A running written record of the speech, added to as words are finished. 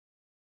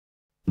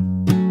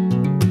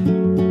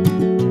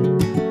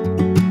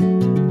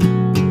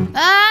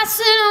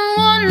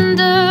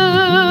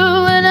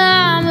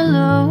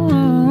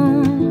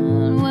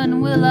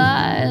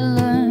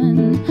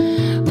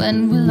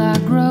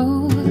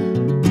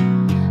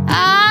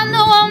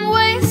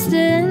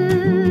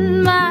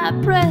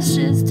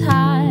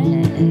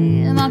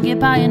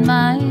occupying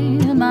my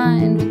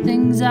mind with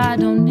things I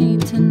don't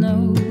need to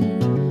know.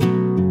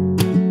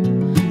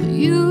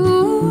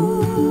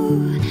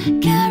 You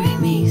carry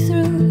me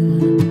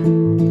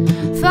through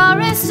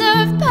forests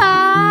of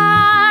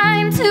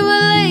pine to a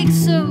lake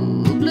so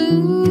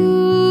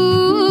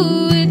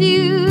blue. With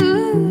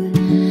you,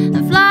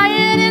 I'm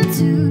flying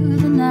into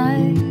the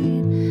night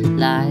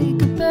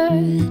like a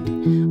bird.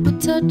 We're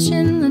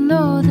touching the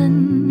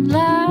northern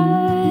lights.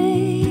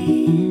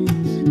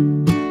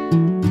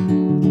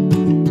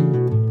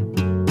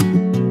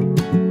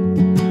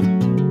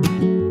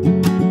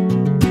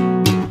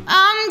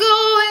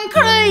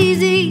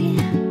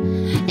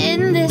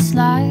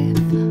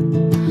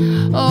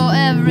 Oh,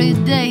 every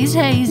day's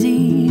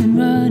hazy and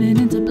running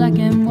into black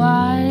and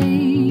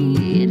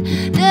white.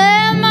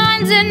 Their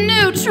minds in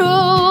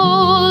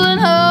neutral, and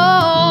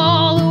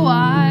all the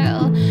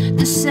while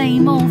the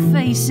same old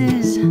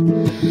faces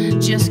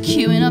just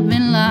queuing up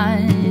in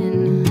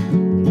line.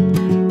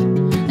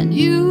 And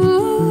you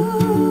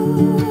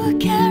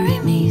carry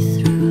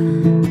me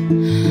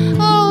through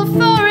old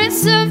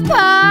forests of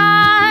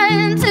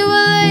pine to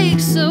a lake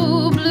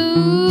so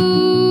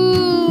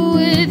blue.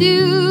 With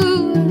you,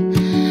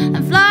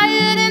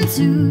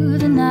 to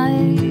the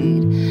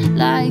night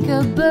like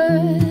a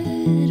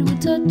bird. We're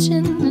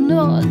touching the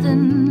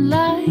northern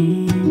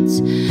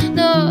lights,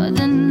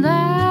 northern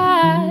lights.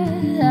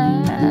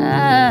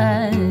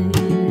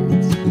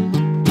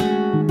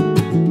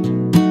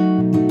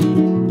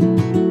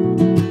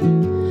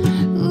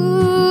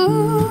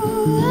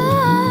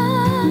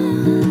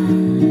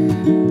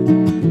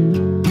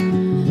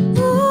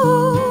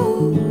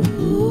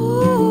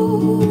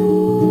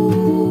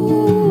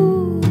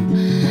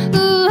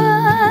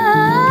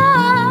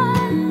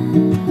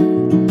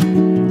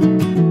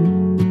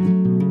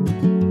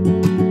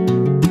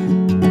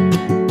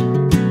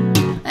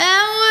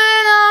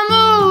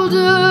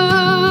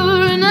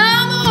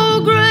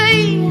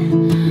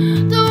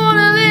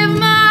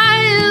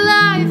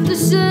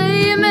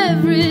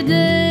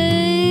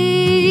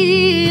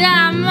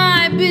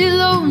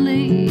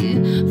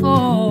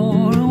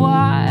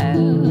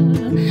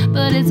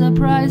 But it's a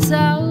price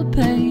I'll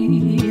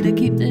pay to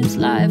keep this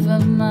life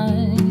of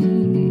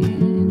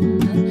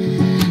mine.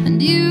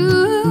 And you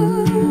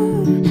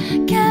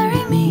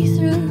carry me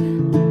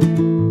through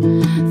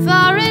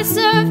forests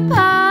of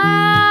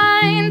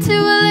pine to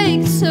a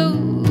lake so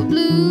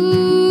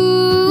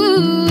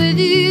blue. With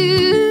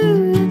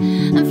you,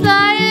 I'm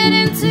flying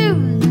into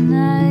the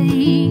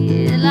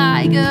night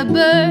like a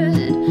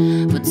bird.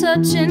 We're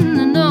touching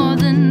the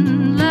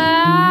northern lights.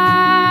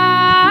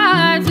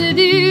 With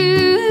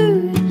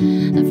you,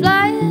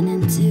 flying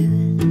into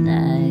the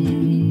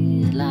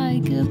night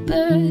like a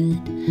bird.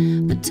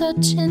 We're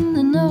touching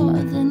the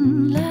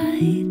northern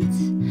lights,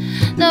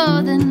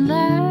 northern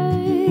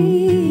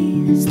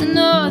lights, the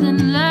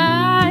northern lights.